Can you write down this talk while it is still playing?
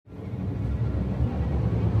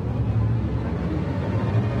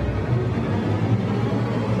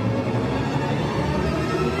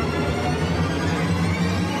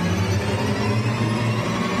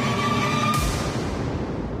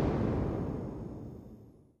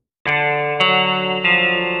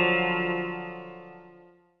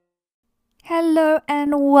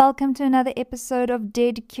and welcome to another episode of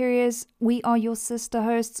Dead Curious. We are your sister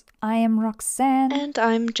hosts. I am Roxanne. And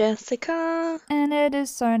I'm Jessica. And it is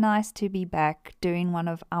so nice to be back doing one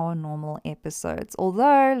of our normal episodes.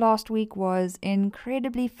 Although last week was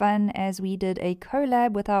incredibly fun as we did a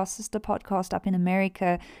collab with our sister podcast up in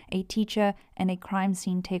America, a teacher and a crime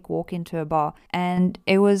scene tech walk into a bar. And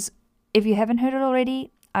it was, if you haven't heard it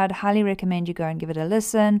already, I'd highly recommend you go and give it a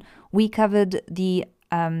listen. We covered the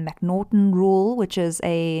McNaughton rule, which is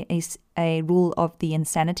a rule of the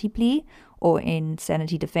insanity plea or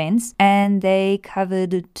insanity defense, and they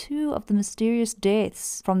covered 2 of the mysterious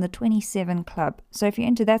deaths from the 27 Club. So if you're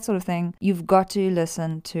into that sort of thing, you've got to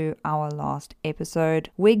listen to our last episode,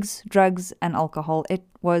 Wigs, Drugs and Alcohol. It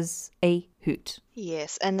was a hoot.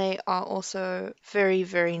 Yes, and they are also very,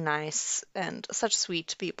 very nice and such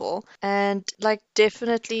sweet people. And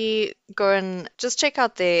definitely go and just check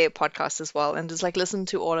out their podcast as well and just listen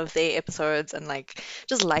to all of their episodes and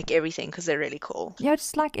just like everything because they're really cool. Yeah,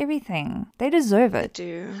 just like everything. They deserve it. They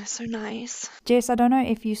do. They're so nice. Jess, I don't know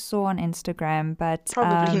if you saw on Instagram, but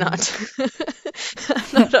Probably not.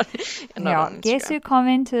 Not on guess Instagram. who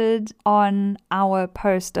commented on our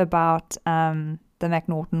post about the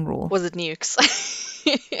McNaughton rule? Was it Nukes?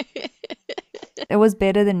 It was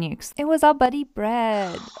better than Nukes. It was our buddy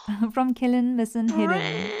Brad from Killing, Missing, Hidden.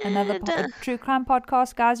 Another true crime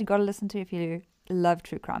podcast, guys. You got to listen to if you love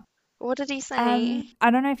true crime. What did he say?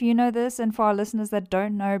 I don't know if you know this, and for our listeners that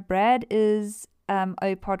don't know, Brad is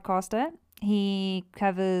a podcaster. He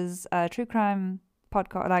covers true crime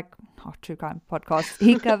true crime podcasts.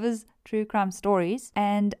 He covers true crime stories,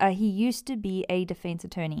 and he used to be a defense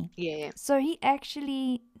attorney. Yeah. So he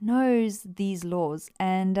actually knows these laws,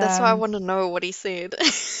 and That's why I want to know what he said.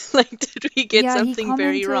 Did we get something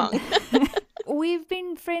very wrong? We've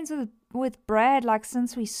been friends with Brad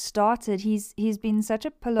since we started. He's been such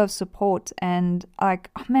a pillar of support, and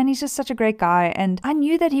he's just such a great guy. And I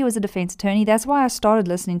knew that he was a defense attorney. That's why I started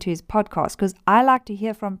listening to his podcast, because I like to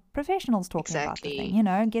hear from professionals talking about the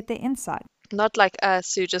thing, get their insight. Not like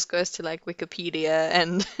us who just goes to Wikipedia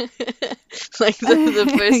and the first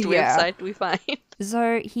website we find.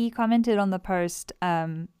 So he commented on the post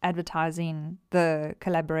advertising the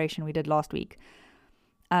collaboration we did last week.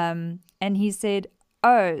 And he said,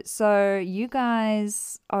 "Oh, so you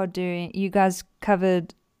guys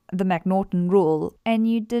covered the McNaughton rule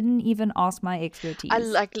and you didn't even ask my expertise."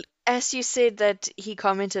 As you said that he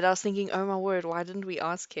commented, I was thinking, oh my word, why didn't we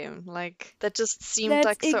ask him? That just seemed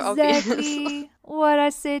so obvious. That's exactly what I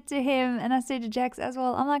said to him, and I said to Jax as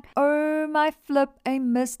well. I'm like, oh my flip, a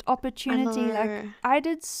missed opportunity. I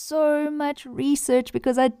did so much research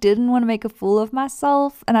because I didn't want to make a fool of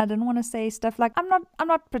myself, and I didn't want to say stuff I'm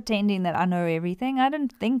not pretending that I know everything. I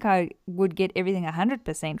didn't think I would get everything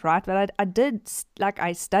 100% right, but I did,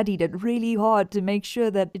 I studied it really hard to make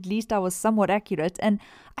sure that at least I was somewhat accurate, and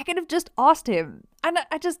I could have just asked him. And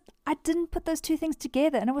I didn't put those 2 things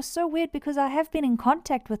together. And it was so weird because I have been in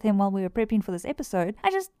contact with him while we were prepping for this episode.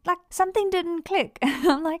 I just, something didn't click.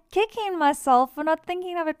 I'm kicking myself for not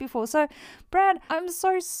thinking of it before. So, Brad, I'm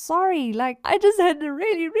so sorry. I just had a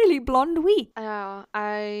really, really blonde week.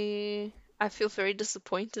 I feel very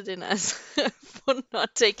disappointed in us for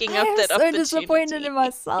not taking up that opportunity. I'm so disappointed in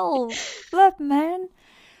myself. Flip, man.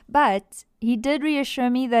 But he did reassure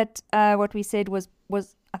me that what we said was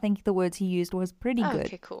I think the words he used was pretty good.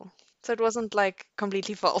 Okay, cool. So it wasn't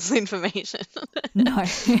completely false information. No.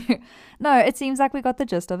 No, it seems like we got the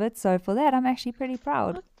gist of it. So for that, I'm actually pretty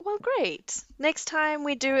proud. Well, great. Next time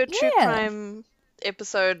we do a true crime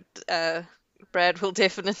episode, Brad will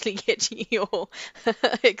definitely get you your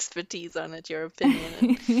expertise on it, your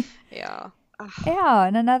opinion. Yeah. Yeah,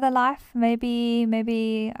 in another life,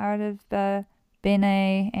 maybe I would have been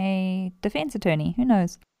a defense attorney. Who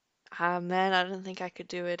knows? Man, I don't think I could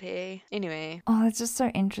do it, hey. Anyway. Oh, it's just so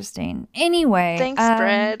interesting. Anyway. Thanks,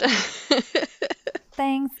 Brad.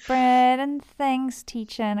 Thanks, Brad. And thanks,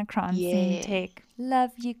 teacher and a crime scene tech.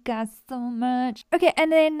 Love you guys so much. Okay,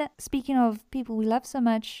 and then speaking of people we love so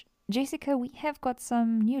much, Jessica, we have got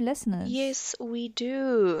some new listeners. Yes, we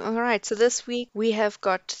do. All right, so this week we have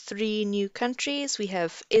got 3 new countries. We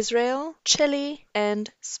have Israel, Chile, and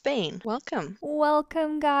Spain. Welcome.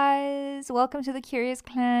 Welcome, guys. Welcome to the Curious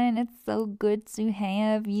Clan. It's so good to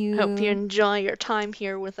have you. Hope you enjoy your time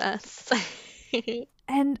here with us.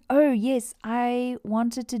 And, oh, yes, I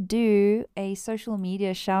wanted to do a social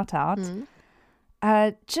media shout out.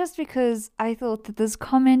 just because I thought that this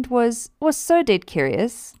comment was so dead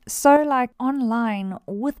curious, so like online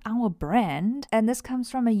with our brand. And this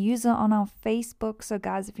comes from a user on our Facebook. So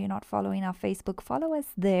guys, if you're not following our Facebook, follow us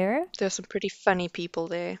there. There's some pretty funny people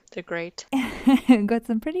there. They're great. Got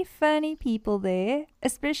some pretty funny people there,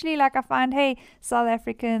 especially like I find, hey, South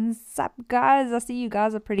Africans, sup guys, I see you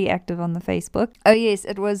guys are pretty active on the Facebook. Oh yes,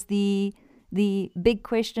 it was the big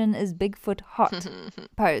question, is Bigfoot hot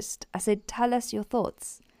post. I said, tell us your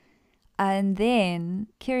thoughts. And then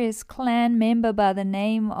curious clan member by the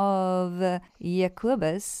name of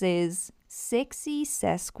Jacobus says, sexy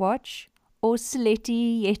Sasquatch or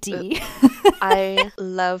Sletty Yeti. I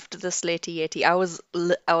loved the Sletty Yeti. I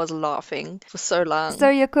was laughing for so long.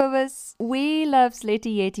 So Jacobus, we love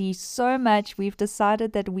Sletty Yeti so much, we've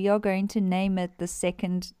decided that we are going to name it the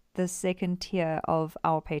second tier of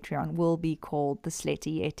our Patreon will be called the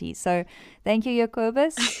Sletty Yeti. So thank you,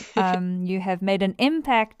 Jacobus. You have made an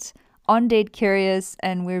impact on Dead Curious,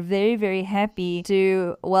 and we're very, very happy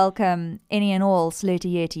to welcome any and all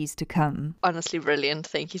Sletty Yetis to come. Honestly, brilliant.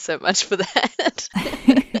 Thank you so much for that.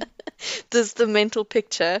 There's the mental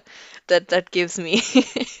picture that gives me.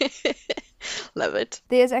 Love it.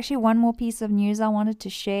 There's actually one more piece of news I wanted to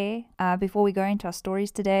share before we go into our stories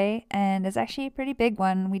today, and it's actually a pretty big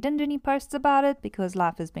one. We didn't do any posts about it because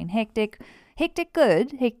life has been hectic. Hectic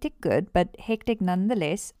good, but hectic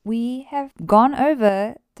nonetheless. We have gone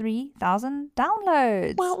over 3,000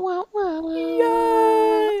 downloads. Wow.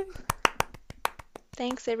 Yay!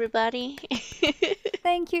 Thanks, everybody.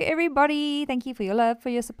 Thank you, everybody. Thank you for your love, for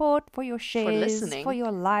your support, for your shares, for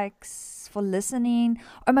your likes, for listening.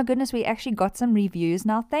 Oh my goodness, we actually got some reviews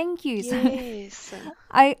now. Thank you. Yes.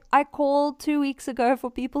 I called 2 weeks ago for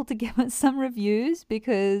people to give us some reviews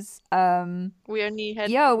because we only had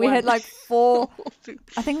we had like 4.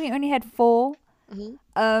 I think we only had 4.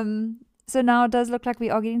 Mm-hmm. So now it does look like we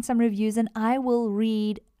are getting some reviews, and I will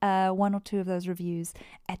read 1 or 2 of those reviews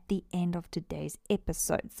at the end of today's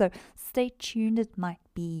episode. So stay tuned, it might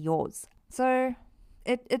be yours. So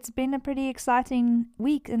it's been a pretty exciting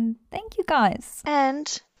week, and thank you guys. And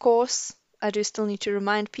of course, I do still need to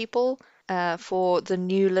remind people, for the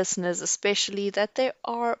new listeners especially, that there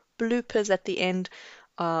are bloopers at the end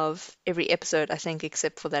of every episode, I think,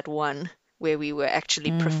 except for that one where we were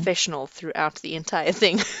actually professional throughout the entire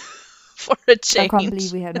thing. For a change. I can't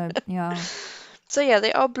believe we had no, So yeah,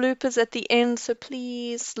 there are bloopers at the end, so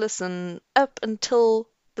please listen up until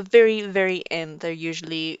the very, very end. They're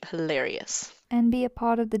usually hilarious. And be a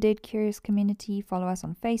part of the Dead Curious community. Follow us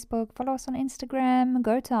on Facebook, follow us on Instagram,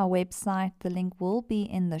 go to our website. The link will be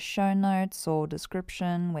in the show notes or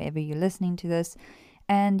description, wherever you're listening to this.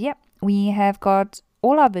 And we have got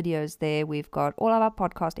all our videos there. We've got all of our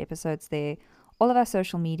podcast episodes there, all of our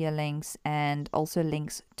social media links, and also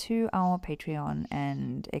links to our Patreon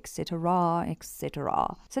and etc.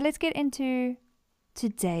 etc. So let's get into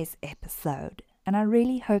today's episode. And I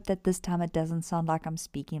really hope that this time it doesn't sound like I'm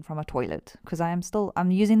speaking from a toilet, because I'm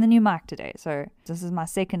using the new mic today. So this is my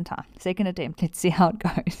second attempt. Let's see how it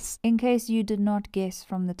goes. In case you did not guess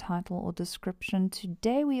from the title or description,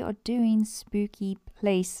 today we are doing spooky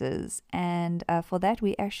places. And for that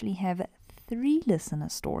we actually have 3 listener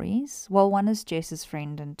stories. Well, one is Jess's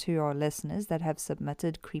friend and 2 are listeners that have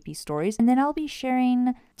submitted creepy stories. And then I'll be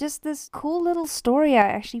sharing just this cool little story I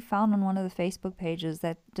actually found on one of the Facebook pages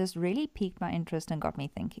that just really piqued my interest and got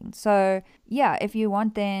me thinking. So if you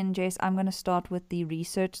want, then Jess, I'm going to start with the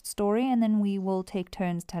researched story and then we will take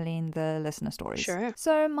turns telling the listener stories. Sure.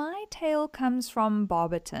 So my tale comes from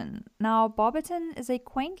Barberton. Now, Barberton is a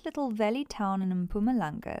quaint little valley town in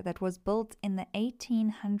Mpumalanga that was built in the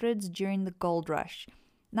 1800s during the Gold Rush.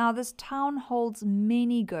 Now, this town holds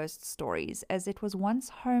many ghost stories, as it was once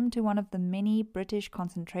home to one of the many British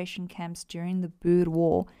concentration camps during the Boer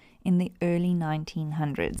War in the early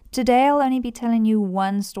 1900s. Today, I'll only be telling you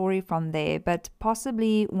one story from there, but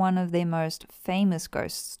possibly one of their most famous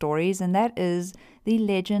ghost stories, and that is the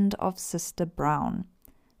legend of Sister Brown.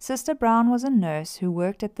 Sister Brown was a nurse who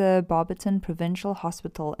worked at the Barberton Provincial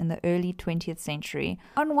Hospital in the early 20th century.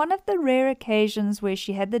 On one of the rare occasions where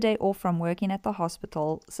she had the day off from working at the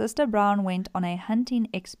hospital, Sister Brown went on a hunting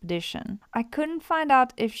expedition. I couldn't find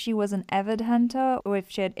out if she was an avid hunter or if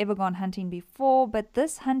she had ever gone hunting before, but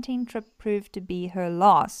this hunting trip proved to be her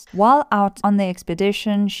last. While out on the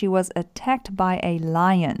expedition, she was attacked by a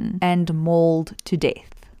lion and mauled to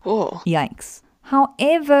death. Oh. Yikes.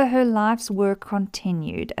 However, her life's work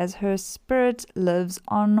continued as her spirit lives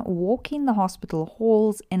on, walking the hospital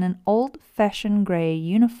halls in an old-fashioned grey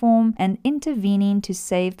uniform and intervening to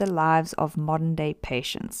save the lives of modern-day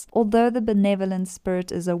patients. Although the benevolent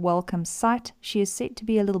spirit is a welcome sight, she is said to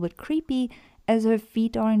be a little bit creepy as her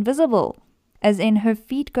feet are invisible. As in, her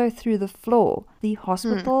feet go through the floor. The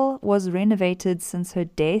hospital was renovated since her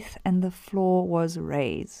death and the floor was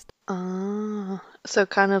raised. Ah, so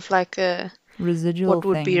kind of like a Residual what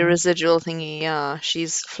would be a thing. residual thingy. Yeah,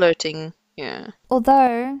 she's floating. Yeah.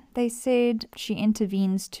 Although they said she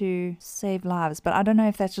intervenes to save lives, but I don't know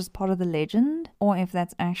if that's just part of the legend or if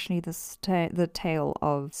that's actually the tale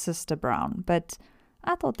of Sister Brown. But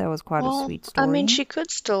I thought that was quite a Well, sweet I story. mean, she could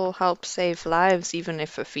still help save lives even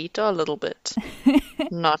if her feet are a little bit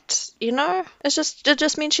not, it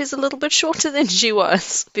just means she's a little bit shorter than she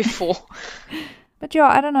was before. But yeah,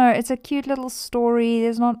 I don't know. It's a cute little story.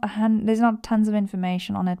 There's not tons of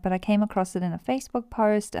information on it, but I came across it in a Facebook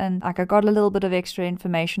post, and like I got a little bit of extra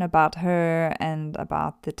information about her and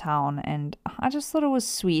about the town, and I just thought it was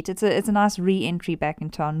sweet. It's a nice re-entry back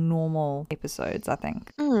into our normal episodes, I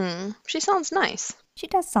think. She sounds nice. She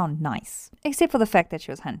does sound nice, except for the fact that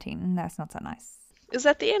she was hunting. That's not so nice. Is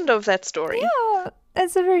that the end of that story? Yeah,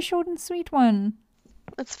 it's a very short and sweet one.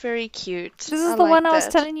 It's very cute. This is the one I was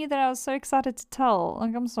telling you that I was so excited to tell.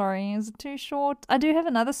 Like, I'm sorry, is it too short? I do have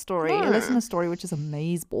another story, a listener story, which is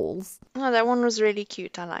Amazeballs. Oh, that one was really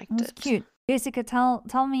cute. I liked it. It was cute. Jessica,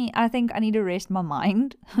 tell me, I think I need to rest my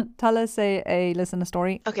mind. Tell us a listener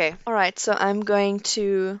story. Okay, all right. So I'm going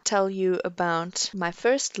to tell you about my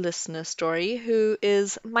first listener story, who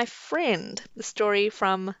is my friend. The story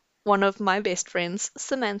from one of my best friends,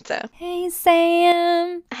 Samantha. Hey,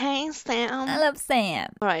 Sam. Hey, Sam. I love Sam.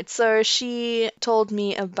 All right, so she told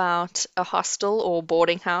me about a hostel or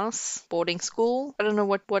boarding house, boarding school. I don't know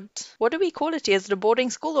what do we call it here? Is it a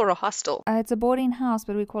boarding school or a hostel? It's a boarding house,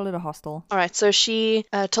 but we call it a hostel. All right, so she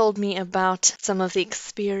told me about some of the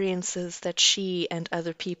experiences that she and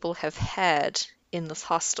other people have had in this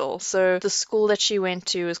hostel. So the school that she went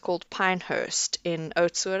to is called Pinehurst in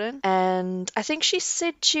Oudtshoorn, and I think she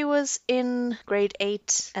said she was in grade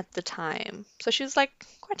 8 at the time. So she was like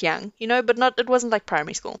quite young, but it wasn't like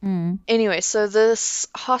primary school. Anyway, so this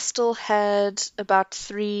hostel had about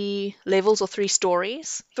 3 levels or 3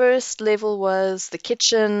 stories. First level was the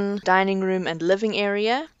kitchen, dining room, and living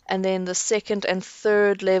area. And then the second and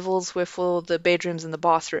third levels were for the bedrooms and the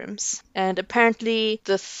bathrooms. And apparently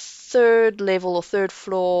the third level or third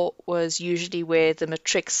floor was usually where the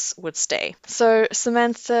matrics would stay. So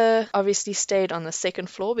Samantha obviously stayed on the second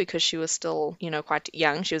floor because she was still, quite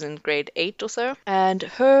young. She was in grade 8 or so. And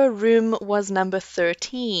her room was number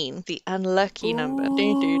 13, the unlucky number.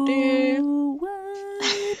 Ooh,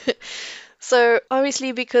 what? So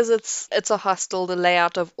obviously because it's a hostel, the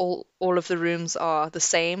layout of all of the rooms are the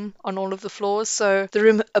same on all of the floors. So the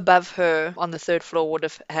room above her on the third floor would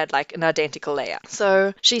have had like an identical layout.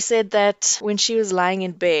 So she said that when she was lying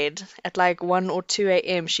in bed at like 1 or 2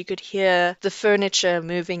 a.m., she could hear the furniture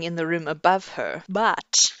moving in the room above her.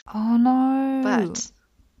 But Oh no.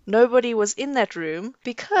 nobody was in that room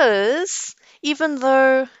because even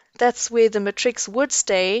though that's where the matrics would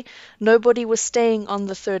stay, nobody was staying on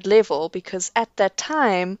the third level because at that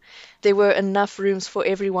time there were enough rooms for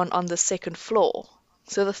everyone on the second floor.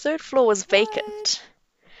 So the third floor was vacant.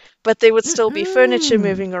 But there would still be furniture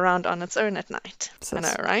moving around on its own at night. I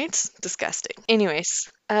know, right? Disgusting.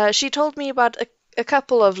 Anyways, she told me about a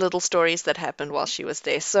couple of little stories that happened while she was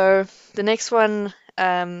there. So the next one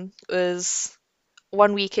was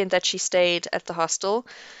one weekend that she stayed at the hostel.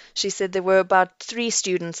 She said there were about 3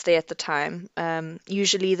 students there at the time.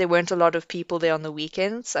 Usually there weren't a lot of people there on the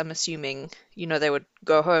weekends. I'm assuming, they would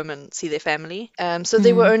go home and see their family. So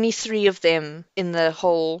there were only 3 of them in the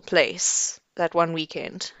whole place that one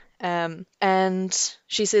weekend. And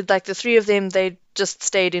she said like the 3 of them, they just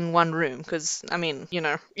stayed in one room because, I mean, you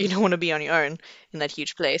don't want to be on your own in that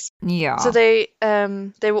huge place. Yeah. So they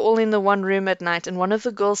were all in the one room at night, and one of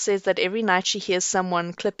the girls says that every night she hears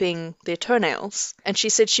someone clipping their toenails, and she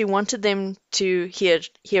said she wanted them to hear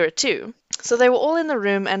it too. So they were all in the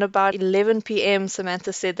room, and about 11 p.m.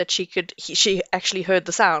 Samantha said that she actually heard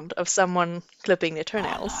the sound of someone clipping their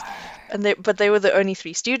toenails. But they were the only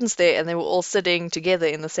 3 students there, and they were all sitting together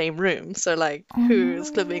in the same room. So like,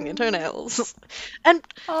 who's clipping their toenails? And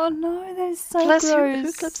oh no, that is so plus, gross.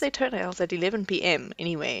 who clips their toenails at 11 p.m.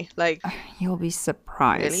 anyway? Like, You'll be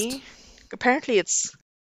surprised. really? Apparently it's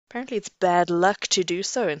bad luck to do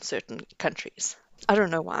so in certain countries. I don't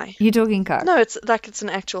know why. You talking cock? No, it's an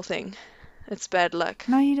actual thing. It's bad luck.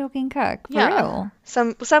 No, you talking cock? For Yeah. real?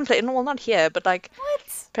 Some places, well, not here, but like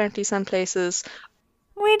What? apparently some places.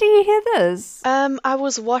 Where do you hear this? I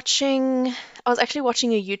was actually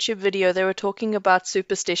watching a YouTube video. They were talking about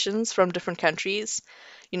superstitions from different countries.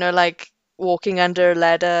 Like walking under a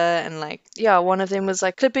ladder, and like, yeah, one of them was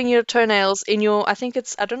like clipping your toenails in your, I think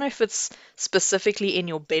it's, I don't know if it's specifically in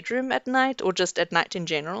your bedroom at night or just at night in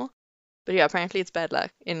general. But yeah, apparently it's bad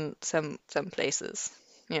luck in some places.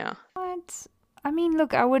 Yeah. What? I mean,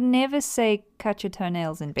 look, I would never say cut your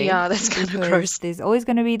toenails in bed. Yeah, that's kind of because gross. there's always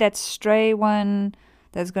going to be that stray one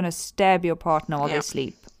that's going to stab your partner while they Yep.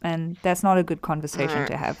 sleep. And that's not a good conversation No,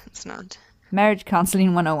 to have. it's not. Marriage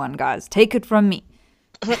counseling 101, guys. Take it from me.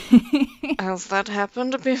 Has that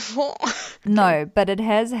happened before? No, but it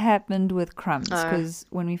has happened with crumbs. Oh. Because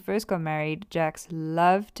when we first got married, Jax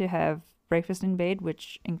loved to have breakfast in bed,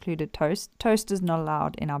 which included toast. Toast is not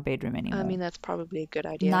allowed in our bedroom anymore. I mean, that's probably a good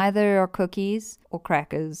idea. Neither are cookies or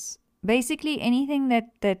crackers. Basically, anything that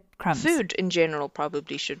crumbs. Food in general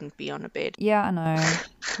probably shouldn't be on a bed. Yeah, I know.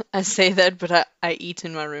 I say that, but I eat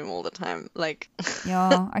in my room all the time. Like,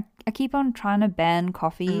 Yeah, I keep on trying to ban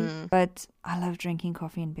coffee, but I love drinking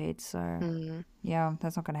coffee in bed, so yeah,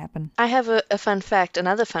 that's not going to happen. I have a fun fact,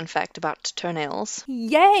 another fun fact about toenails.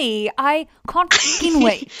 Yay! I can't fucking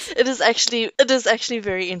wait. It is actually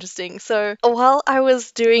very interesting. So while I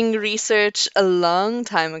was doing research a long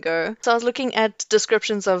time ago, so I was looking at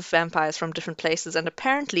descriptions of vampires from different places, and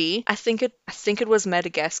apparently, I think it was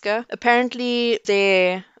Madagascar. Apparently,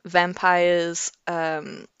 their vampires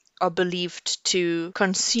are believed to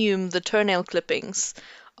consume the toenail clippings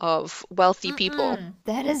of wealthy people.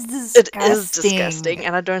 That is It disgusting. is disgusting,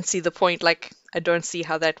 and I don't see the point. Like, I don't see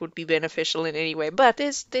how that would be beneficial in any way. But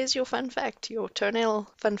there's your fun fact, your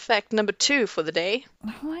toenail fun fact number 2 for the day.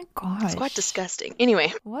 Oh my gosh. It's quite disgusting.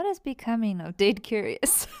 Anyway, What is becoming of Dead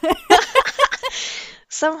Curious?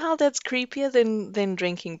 somehow that's creepier than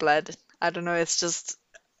drinking blood. I don't know. It's just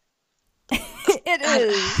It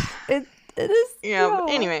is. It is. yeah. But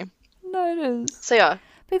anyway, No, it is. so yeah,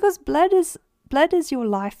 Because blood is your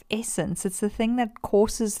life essence. It's the thing that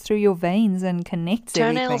courses through your veins and connects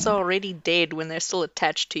toenails everything. are already dead when they're still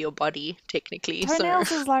attached to your body, technically. Toenails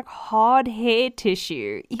So is like hard hair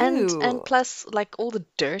tissue. Ew. and plus like all the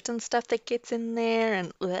dirt and stuff that gets in there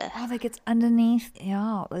and bleh. Oh, that gets underneath.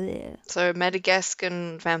 Yeah. Ugh. So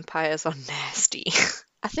Madagascan vampires are nasty.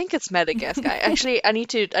 I think it's Madagascar. Actually, I need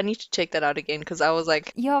to check that out again because I was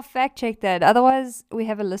like, Yeah, fact check that. Otherwise, we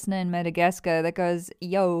have a listener in Madagascar that goes,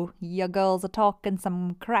 "Yo, your girls are talking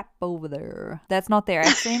some crap over there." That's not their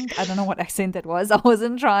accent. I don't know what accent that was. I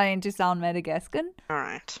wasn't trying to sound Madagascan. all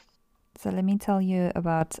right. So let me tell you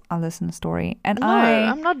about our listener story. And No,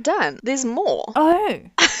 I'm not done. There's more. Oh,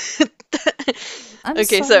 I'm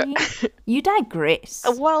Okay, sorry. so You digress.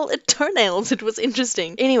 well, toenails, it was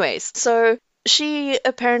interesting. Anyways, so she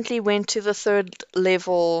apparently went to the 3rd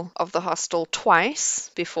level of the hostel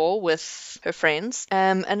twice before with her friends.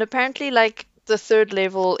 And apparently, like, the 3rd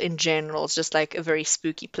level in general is just like a very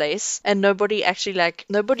spooky place. And nobody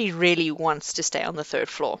really wants to stay on the 3rd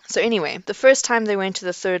floor. So anyway, the first time they went to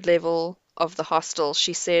the 3rd level of the hostel,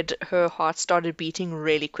 she said her heart started beating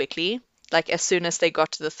really quickly. Like as soon as they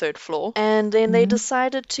got to the 3rd floor. And then they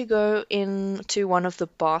decided to go into one of the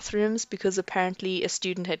bathrooms because apparently a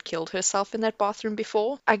student had killed herself in that bathroom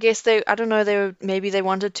before. I guess I don't know, maybe they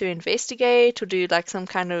wanted to investigate or do like some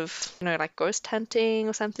kind of, like ghost hunting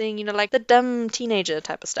or something, like the dumb teenager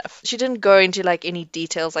type of stuff. She didn't go into like any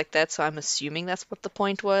details like that, so I'm assuming that's what the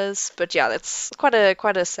point was. But yeah, that's quite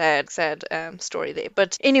a sad story there.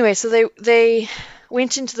 But anyway, so they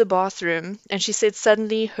went into the bathroom and she said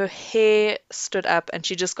suddenly her hair stood up and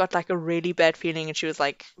she just got like a really bad feeling and she was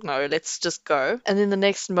like, no, let's just go. And then the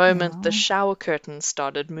next moment the shower curtains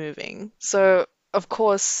started moving. So of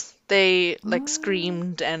course they like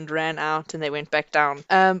screamed and ran out and they went back down.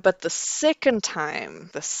 But the second time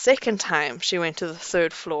she went to the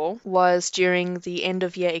 3rd floor was during the end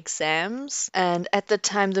of year exams. And at the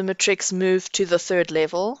time the matrics moved to the 3rd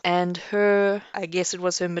level and I guess it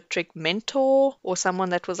was her matric mentor or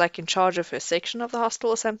someone that was like in charge of her section of the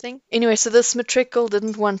hostel or something. Anyway, so this matricle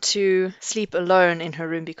didn't want to sleep alone in her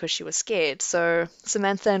room because she was scared. So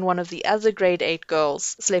Samantha and one of the other grade 8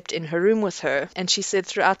 girls slept in her room with her. And she said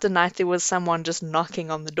throughout the night there was someone just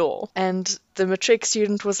knocking on the door. And the matric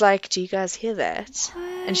student was like, do you guys hear that?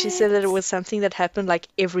 And she said that it was something that happened like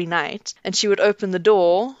every night. And she would open the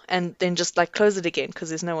door and then just like close it again because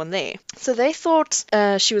there's no one there. So they thought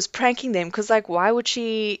she was pranking them because like why would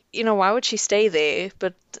she stay there?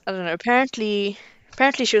 But I don't know, apparently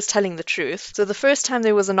she was telling the truth. So the first time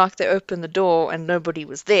there was a knock, they opened the door and nobody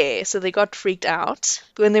was there. So they got freaked out.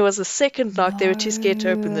 When there was a second knock, they were too scared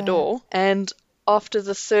to open the door. And after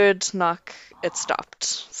the 3rd knock, it stopped.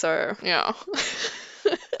 So, yeah.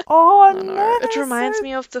 Oh I know. no, It reminds so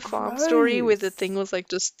me of the farm story where the gross. thing was like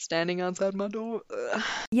just standing outside my door. Ugh.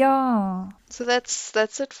 Yeah. So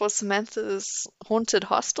that's it for Samantha's haunted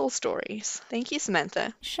hostel stories. Thank you,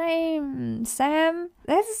 Samantha. Shame, Sam.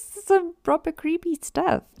 That's some proper creepy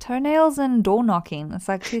stuff. Toenails and door knocking. It's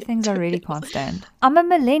like two things I really can't stand. I'm a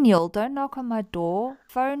millennial. Don't knock on my door.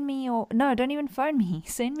 Phone me or no, don't even phone me.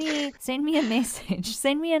 Send me a message.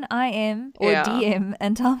 Send me an IM or Yeah. DM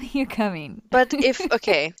and tell me you're coming. But if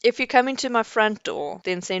you're coming to my front door,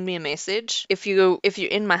 then send me a message. If you're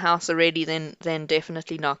in my house already, then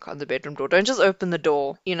definitely knock on the bedroom door. Don't just open the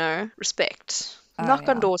door, respect. Oh, Knock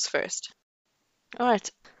on yeah. doors first. All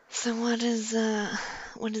right. So what is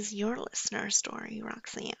your listener story,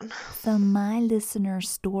 Roxanne? So my listener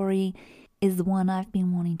story is one I've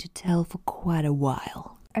been wanting to tell for quite a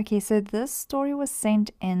while. Okay, so this story was sent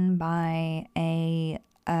in by a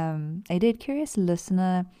Dead Curious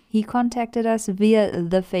listener. He contacted us via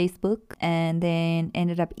the Facebook and then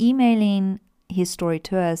ended up emailing his story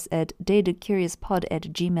to us at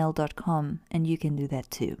deadcuriouspod@gmail.com, and you can do that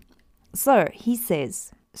too. So he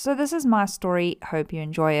says, so this is my story. Hope you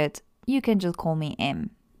enjoy it. You can just call me M.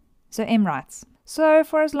 So M writes, so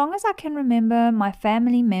for as long as I can remember, my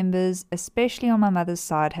family members, especially on my mother's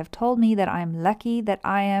side, have told me that I am lucky that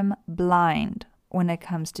I am blind when it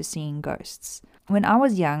comes to seeing ghosts. When I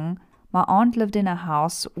was young, my aunt lived in a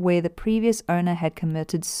house where the previous owner had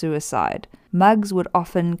committed suicide. Mugs would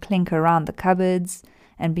often clink around the cupboards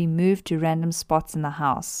and be moved to random spots in the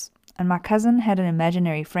house. And my cousin had an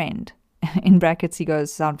imaginary friend. In brackets, he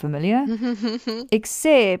goes, sound familiar?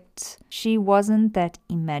 Except she wasn't that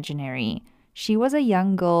imaginary. She was a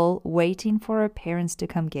young girl waiting for her parents to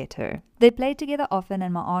come get her. They played together often,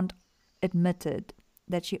 and my aunt admitted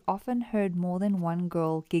that she often heard more than one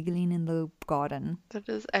girl giggling in the garden. That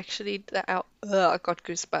is actually I got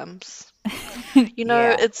goosebumps.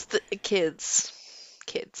 It's the kids.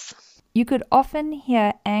 Kids. You could often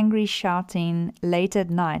hear angry shouting late at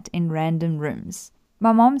night in random rooms.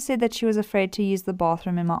 My mom said that she was afraid to use the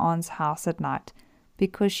bathroom in my aunt's house at night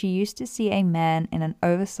because she used to see a man in an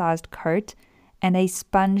oversized coat and a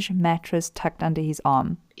sponge mattress tucked under his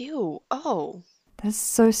arm. Ew. Oh. That's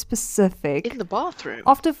so specific. In the bathroom.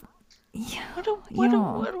 After,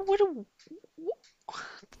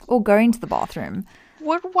 or going to the bathroom.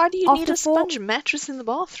 Why do you need a sponge mattress in the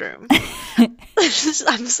bathroom?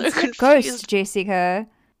 I'm so confused. Ghost, Jessica.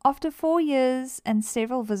 After 4 years and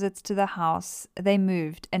several visits to the house, they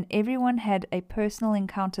moved, and everyone had a personal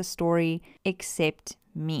encounter story except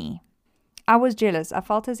me. I was jealous. I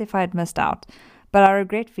felt as if I had missed out, but I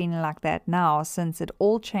regret feeling like that now since it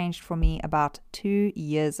all changed for me about 2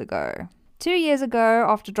 years ago. 2 years ago,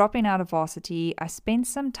 after dropping out of varsity, I spent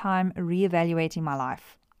some time reevaluating my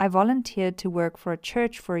life. I volunteered to work for a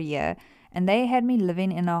church for a year, and they had me living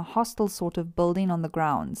in a hostel sort of building on the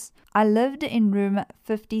grounds. I lived in room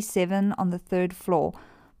 57 on the 3rd floor,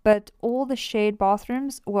 but all the shared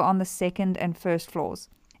bathrooms were on the 2nd and 1st floors.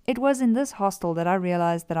 It was in this hostel that I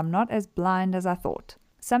realized that I'm not as blind as I thought.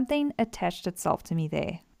 Something attached itself to me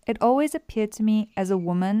there. It always appeared to me as a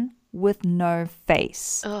woman with no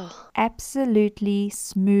face. Ugh. Absolutely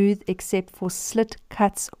smooth except for slit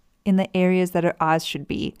cuts in the areas that her eyes should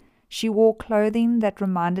be. She wore clothing that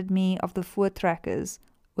reminded me of the Voortrekkers,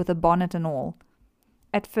 with a bonnet and all.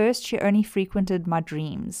 At first, she only frequented my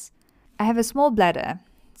dreams. I have a small bladder,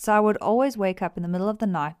 so I would always wake up in the middle of the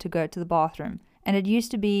night to go to the bathroom, and it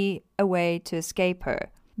used to be a way to escape her.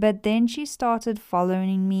 But then she started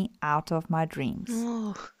following me out of my dreams.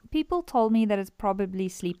 Oh. People told me that it's probably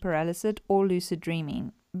sleep paralysis or lucid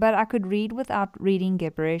dreaming, but I could read without reading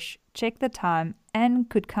gibberish, check the time, and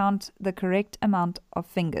could count the correct amount of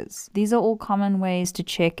fingers. These are all common ways to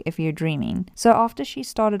check if you're dreaming. So after she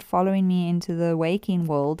started following me into the waking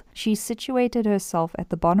world, she situated herself at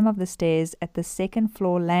the bottom of the stairs at the 2nd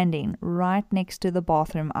floor landing, right next to the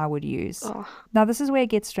bathroom I would use. Oh. Now this is where it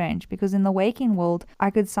gets strange, because in the waking world, I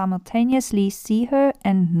could simultaneously see her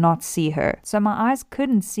and not see her. So my eyes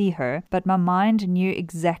couldn't see her, but my mind knew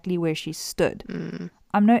exactly where she stood.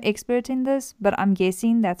 I'm no expert in this, but I'm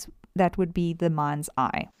guessing that would be the mind's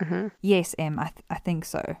eye. Mm-hmm. Yes, Em, I think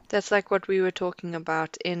so. That's like what we were talking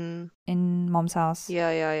about in Mom's house.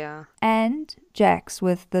 Yeah. And Jax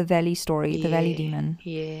with the Valley story, the Valley Demon.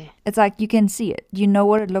 Yeah. It's like you can see it. You know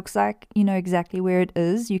what it looks like. You know exactly where it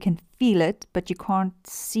is. You can feel it, but you can't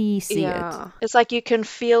see it. It's like you can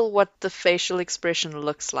feel what the facial expression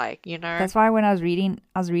looks like, you know? That's why when I was reading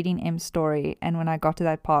M's story, and when I got to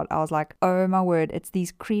that part, I was like, oh my word, it's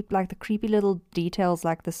these the creepy little details,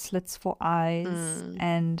 like the slits for eyes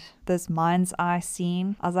and this mind's eye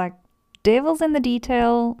scene. I was like, devil's in the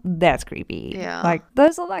detail, that's creepy. Yeah. Like,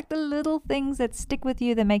 those are like the little things that stick with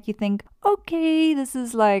you that make you think, okay, this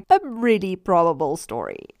is like a really probable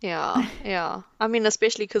story. Yeah, yeah. I mean,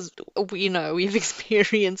 especially because we've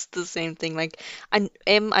experienced the same thing. Like, I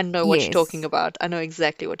know what you're Yes. talking about. I know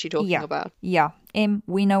exactly what you're talking Yeah. about. Yeah.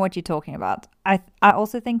 We know what you're talking about. I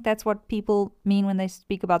also think that's what people mean when they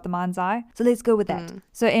speak about the mind's eye. So let's go with that.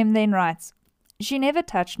 So then writes, she never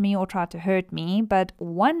touched me or tried to hurt me, but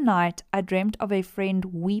one night I dreamt of a friend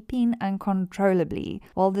weeping uncontrollably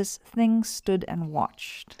while this thing stood and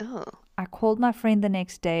watched. Oh, I called my friend the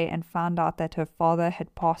next day and found out that her father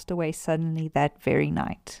had passed away suddenly that very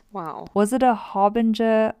night. wow. Was it a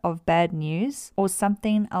harbinger of bad news or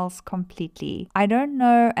something else completely? I don't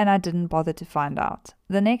know, and I didn't bother to find out.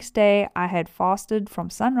 The next day, I had fasted from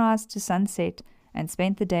sunrise to sunset and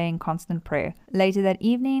spent the day in constant prayer. Later that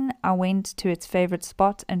evening, I went to its favorite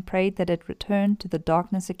spot and prayed that it return to the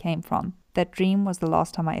darkness it came from. That dream was the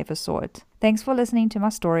last time I ever saw it. Thanks for listening to my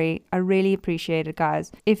story. I really appreciate it,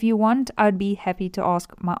 guys. If you want, I'd be happy to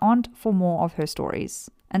ask my aunt for more of her stories.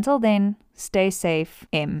 Until then, stay safe,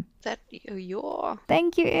 M. Thank you, M.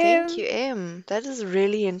 Thank you, Em. That is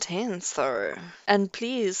really intense, though. And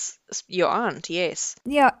please, your aunt, yes.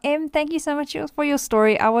 Yeah, M, thank you so much for your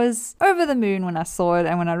story. I was over the moon when I saw it,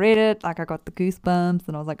 and when I read it, like, I got the goosebumps,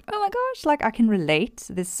 and I was like, oh my gosh, like, I can relate.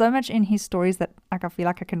 There's so much in his stories that, like, I feel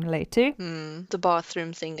like I can relate to. The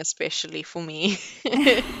bathroom thing, especially for me.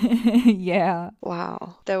 Yeah.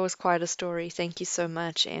 Wow, that was quite a story. Thank you so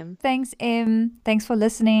much, Em. Thanks, M. Thanks for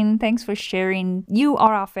listening. Thanks for sharing. You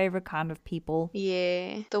are our favorite kind of people.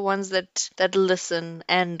 Yeah, the ones that listen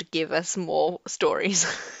and give us more stories.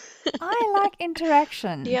 I like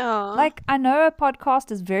interaction. Yeah. Like, I know a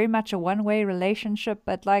podcast is very much a one-way relationship,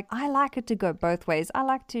 but like, I like it to go both ways. I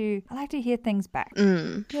like to hear things back.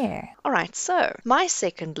 Yeah. All right, so my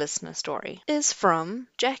second listener story is from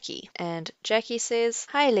Jackie. And Jackie says,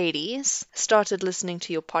 "Hi, ladies. Started listening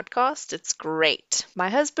to your podcast. It's great. My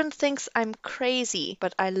husband thinks I'm crazy,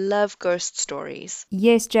 but I love ghost stories.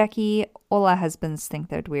 Yes, Jackie, all our husbands think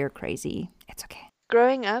that we're crazy. It's okay.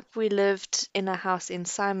 Growing up, we lived in a house in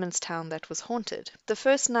Simonstown that was haunted. The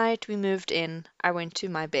first night we moved in, I went to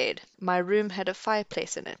my bed. My room had a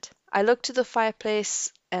fireplace in it. I looked to the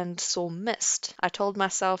fireplace and saw mist. I told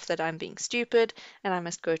myself that I'm being stupid and I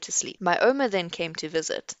must go to sleep. My Oma then came to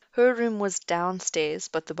visit. Her room was downstairs,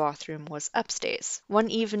 but the bathroom was upstairs. One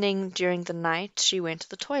evening during the night, she went to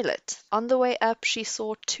the toilet. On the way up, she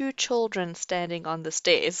saw 2 children standing on the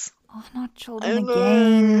stairs. Oh, not children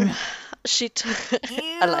again.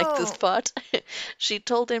 I like this part. She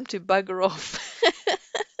told them to bugger off.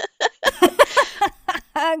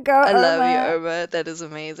 Go, I love Oma. you, Oma. That is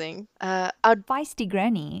amazing. Feisty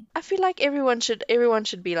granny. I feel like everyone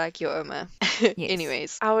should be like your Oma. Yes.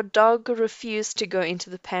 Anyways, our dog refused to go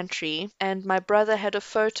into the pantry, and my brother had a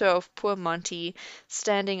photo of poor Monty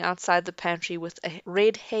standing outside the pantry with a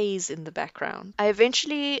red haze in the background. I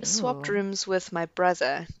eventually swapped rooms with my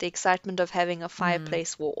brother. The excitement of having a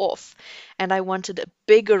fireplace wore off, and I wanted a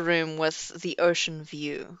bigger room with the ocean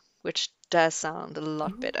view, which does sound a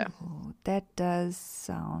lot better. Oh, that does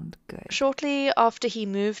sound good. Shortly after he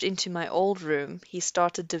moved into my old room, he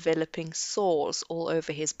started developing sores all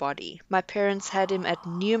over his body. My parents had him at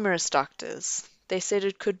numerous doctors. They said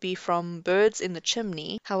it could be from birds in the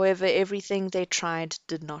chimney. However, everything they tried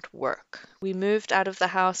did not work. We moved out of the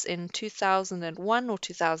house in 2001 or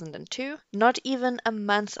 2002. Not even a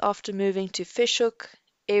month after moving to Fishhook,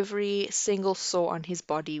 every single sore on his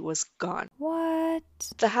body was gone. What?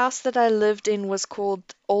 The house that I lived in was called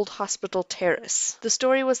Old Hospital Terrace. The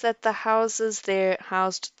story was that the houses there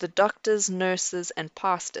housed the doctors, nurses, and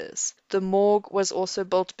pastors. The morgue was also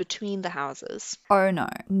built between the houses. Oh no.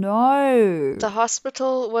 No. The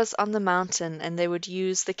hospital was on the mountain and they would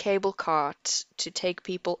use the cable cart to take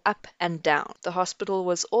people up and down. The hospital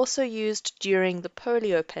was also used during the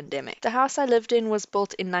polio pandemic. The house I lived in was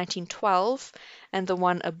built in 1912 and the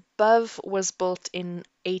one above was built in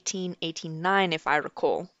 1889, if I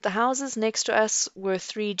recall. The houses next to us were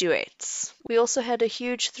 3 duets. We also had a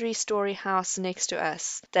huge 3-story house next to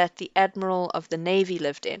us that the Admiral of the Navy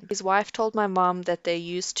lived in. His wife told my mom that they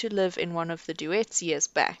used to live in one of the duets years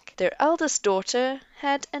back. Their eldest daughter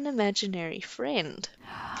had an imaginary friend.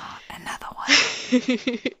 Another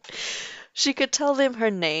one. She could tell them her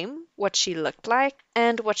name, what she looked like,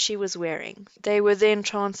 and what she was wearing. They were then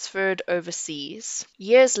transferred overseas.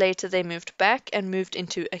 Years later, they moved back and moved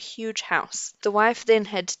into a huge house. The wife then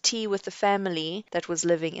had tea with the family that was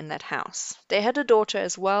living in that house. They had a daughter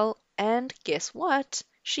as well, and guess what?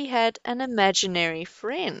 She had an imaginary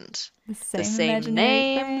friend. The same same imaginary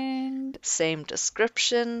name. friend. Same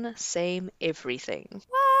description, same everything.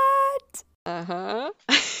 What? Uh-huh.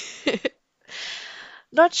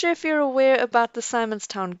 Not sure if you're aware about the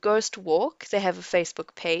Simonstown Ghost Walk. They have a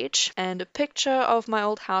Facebook page, and a picture of my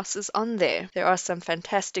old house is on there. There are some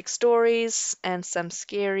fantastic stories and some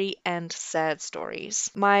scary and sad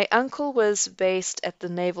stories. My uncle was based at the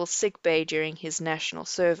Naval Sick Bay during his national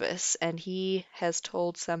service, and he has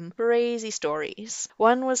told some crazy stories.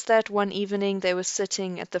 One was that one evening they were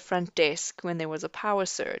sitting at the front desk when there was a power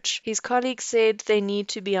surge. His colleague said they need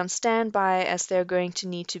to be on standby as they're going to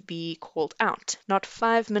need to be called out. Not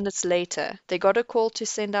 5 minutes later, they got a call to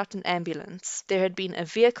send out an ambulance. There had been a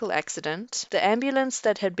vehicle accident. The ambulance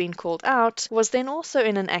that had been called out was then also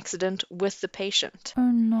in an accident with the patient. Oh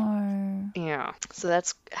no. Yeah, so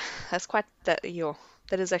that's quite that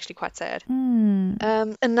is actually quite sad. Hmm.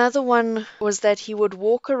 Another one was that he would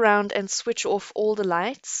walk around and switch off all the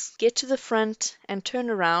lights, get to the front and turn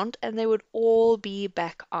around, and they would all be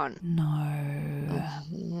back on. No.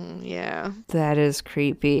 Yeah. That is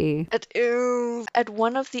creepy. At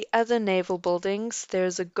one of the other naval buildings,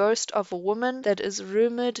 there's a ghost of a woman that is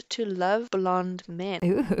rumored to love blonde men.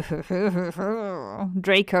 Ooh.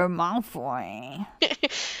 Draco Malfoy.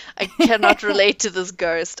 I cannot relate to this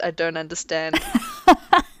ghost. I don't understand.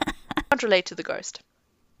 Can't relate to the ghost.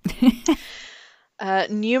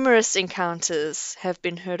 Numerous encounters have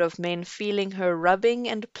been heard of men feeling her rubbing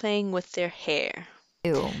and playing with their hair.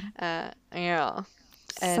 Ew. Yeah.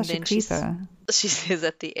 And Such a then creeper. she says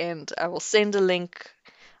at the end, I will send a link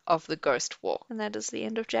of the ghost walk. And that is the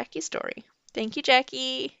end of Jackie's story. Thank you,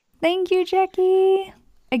 Jackie. Thank you, Jackie.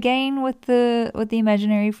 Again with the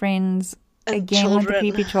imaginary friends. And Again with the children.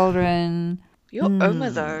 creepy children. Your Oma,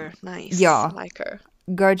 though. Nice. Yeah. I like her.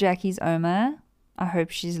 Go Jackie's Oma. I hope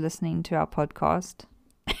she's listening to our podcast.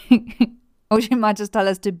 Or she might just tell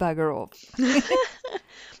us to bugger off.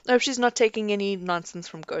 I hope she's not taking any nonsense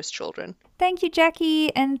from ghost children. Thank you,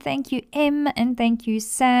 Jackie, and thank you, Em, and thank you,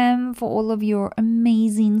 Sam, for all of your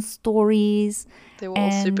amazing stories. They were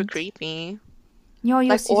all super And- creepy. You're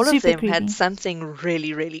Like all super of them creepy. had something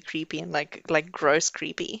really, really creepy and like gross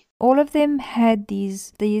creepy. All of them had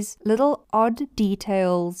these little odd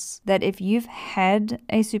details that if you've had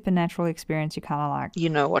a supernatural experience, you kind of like, You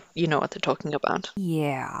know what they're talking about.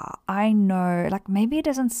 yeah, I know. Like maybe it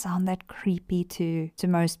doesn't sound that creepy to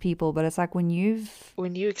most people, but it's like when you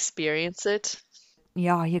experience it,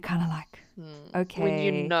 you're kind of like, okay. when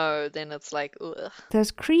you know, then it's like, ugh. Those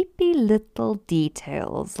creepy little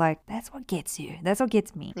details, like that's what gets you. That's what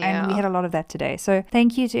gets me. And we Yeah. had a lot of that today. So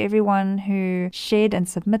thank you to everyone who shared and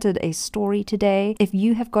submitted a story today. If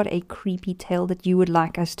you have got a creepy tale that you would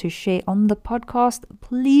like us to share on the podcast,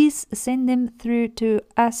 please send them through to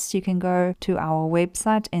us. You can go to our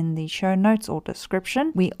website in the show notes or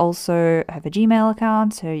description. We also have a Gmail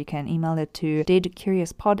account, so you can email it to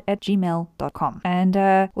deadcuriouspod@gmail.com. And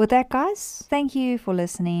with that, guys, thank you for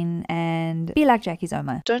listening and be like Jackie's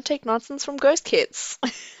Oma. Don't take nonsense from ghost kids.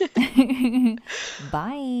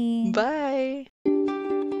 Bye. Bye.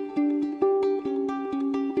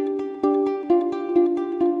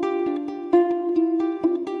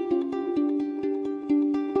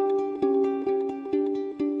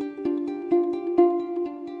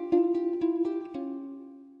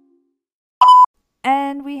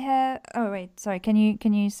 And we have. Oh wait, sorry. Can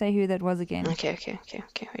you say who that was again? Okay.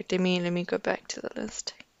 Wait, let me go back to the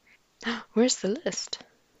list. Where's the list?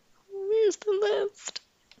 Where's the list?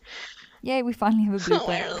 Yay, we finally have a blooper.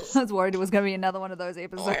 Where's- I was worried it was gonna be another one of those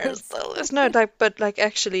Where's episodes. the list? No, but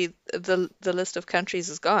actually, the list of countries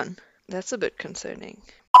is gone. That's a bit concerning.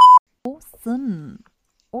 Awesome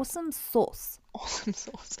sauce. Awesome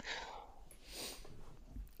sauce.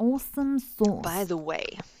 Awesome sauce. By the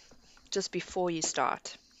way, just before you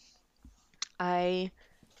start, I've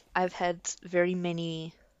had very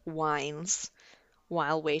many wines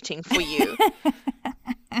while waiting for you.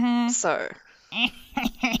 So,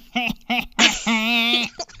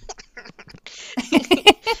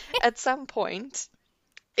 at some point,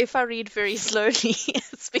 if I read very slowly,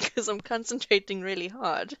 it's because I'm concentrating really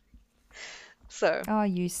hard. So, Oh,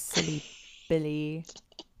 you silly Billy.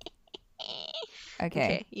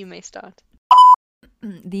 Okay. you may start.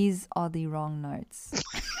 These are the wrong notes.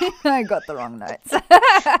 I got the wrong notes.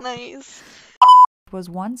 Nice. It was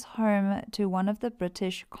once home to one of the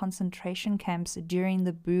British concentration camps during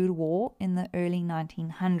the Boer War in the early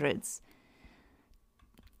 1900s.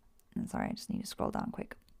 Sorry, I just need to scroll down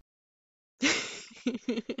quick.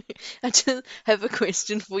 I just have a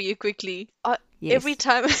question for you quickly. Yes.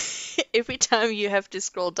 Every time you have to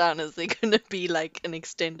scroll down, is there going to be like an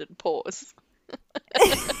extended pause?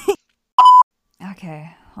 Okay,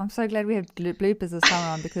 I'm so glad we have bloopers this time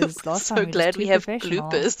around because last So time we were glad just too we have professional.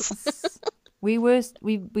 bloopers.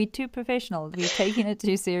 we too professional. We're taking it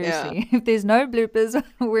too seriously. If there's no bloopers,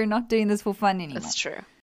 we're not doing this for fun anymore. That's true.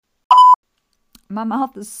 My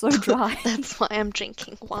mouth is so dry. That's why I'm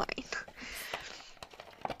drinking wine.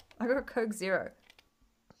 I got Coke Zero.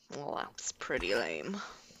 Well, that's pretty lame.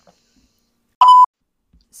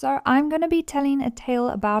 So I'm going to be telling a tale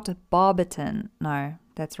about a barbiton. No,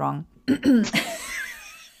 that's wrong.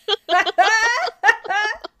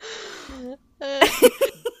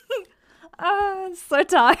 So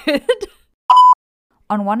tired.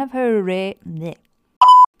 On one of her rare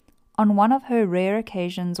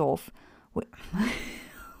occasions off. Oh my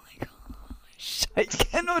gosh, I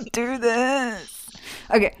cannot do this.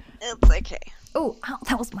 Okay. It's okay. Oh, ow,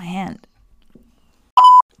 that was my hand.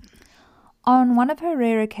 On one of her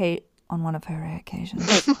rare occasions.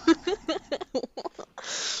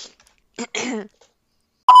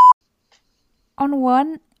 On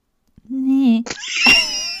one.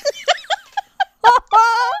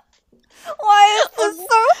 Why is this so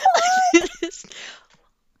hard?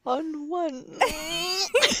 On one.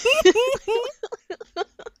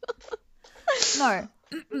 No.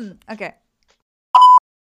 Okay.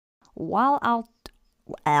 While out.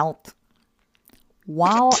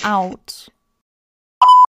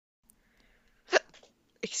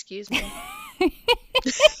 Excuse me.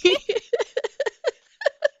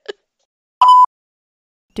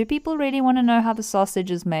 Do people really want to know how the sausage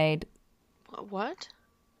is made? What?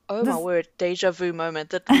 Oh my word, deja vu moment.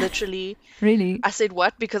 That literally, Really? I said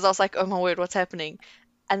what? Because I was like, oh my word, what's happening?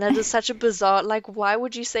 And that is such a bizarre, like, why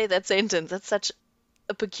would you say that sentence? That's such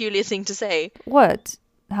a peculiar thing to say. What?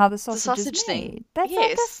 How the sausage sausage is thing. made? That's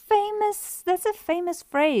Yes. that's a famous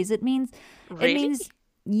phrase. It means Really?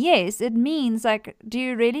 yes, it means like, do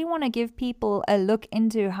you really want to give people a look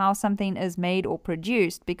into how something is made or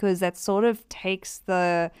produced? Because that sort of takes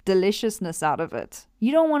the deliciousness out of it.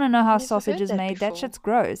 You don't want to know how Never sausage heard is that made. That before. shit's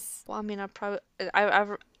gross. Well, I mean,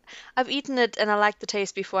 I've eaten it and I liked the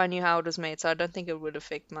taste before I knew how it was made, so I don't think it would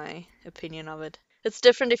affect my opinion of it. It's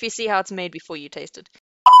different if you see how it's made before you taste it.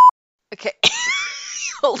 Okay.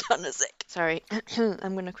 Hold on a sec. Sorry.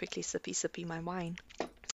 I'm gonna quickly sippy my wine.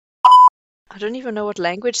 I don't even know what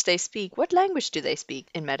language they speak. What language do they speak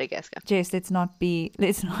in Madagascar? Jess, let's not be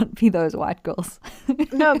those white girls.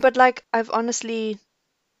 No, but like I've honestly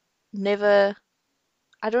never.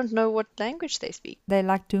 I don't know what language they speak. They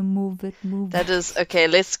like to move it. That is okay.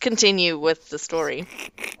 Let's continue with the story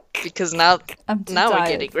because now I'm too we're tired.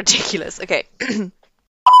 getting ridiculous. Okay.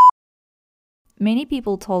 Many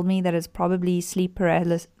people told me that it's probably sleep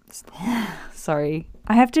paralysis. Sorry.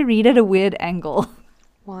 I have to read at a weird angle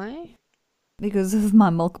Why? because of my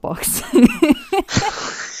milk box.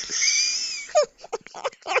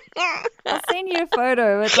 I'll send you a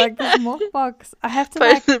photo. It's like this milk box. I have to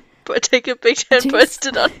like... Take a picture and Jeez. post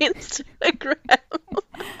it on Instagram.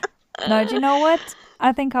 No, do you know what?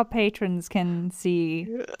 I think our patrons can see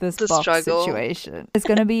this The box struggle. situation. It's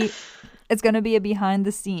gonna be a behind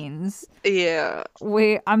the scenes Yeah.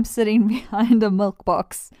 where I'm sitting behind a milk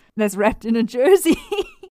box that's wrapped in a jersey.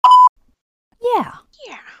 Yeah.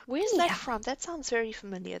 Yeah. Where's that from? That sounds very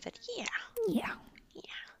familiar. Yeah.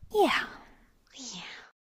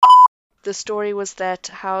 The story was that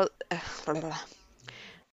how.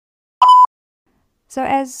 So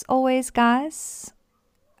as always, guys,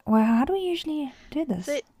 well, how do we usually do this?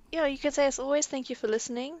 Yeah, you can say as always, thank you for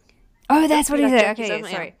listening. Oh, that's what he Like said. Jackie's Okay, own-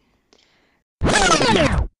 sorry.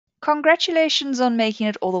 Congratulations on making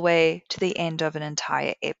it all the way to the end of an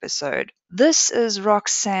entire episode. This is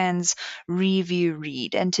Roxanne's review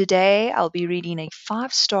read, and today I'll be reading a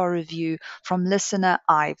 5-star review from listener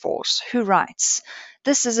Ivors, who writes,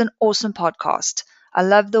 "This is an awesome podcast. I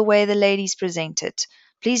love the way the ladies present it.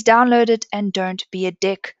 Please download it and don't be a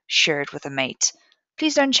dick. Share it with a mate.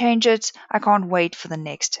 Please don't change it. I can't wait for the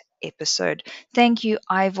next episode." Thank you,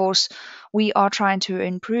 Ivors. We are trying to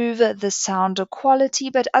improve the sound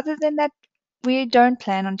quality, but other than that, we don't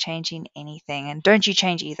plan on changing anything. And don't you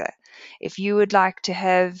change either. If you would like to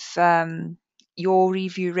have your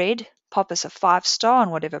review read, pop us a 5-star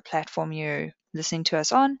on whatever platform you're listening to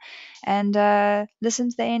us on, and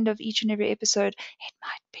listen to the end of each and every episode. It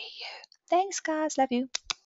might be you. Thanks, guys. Love you.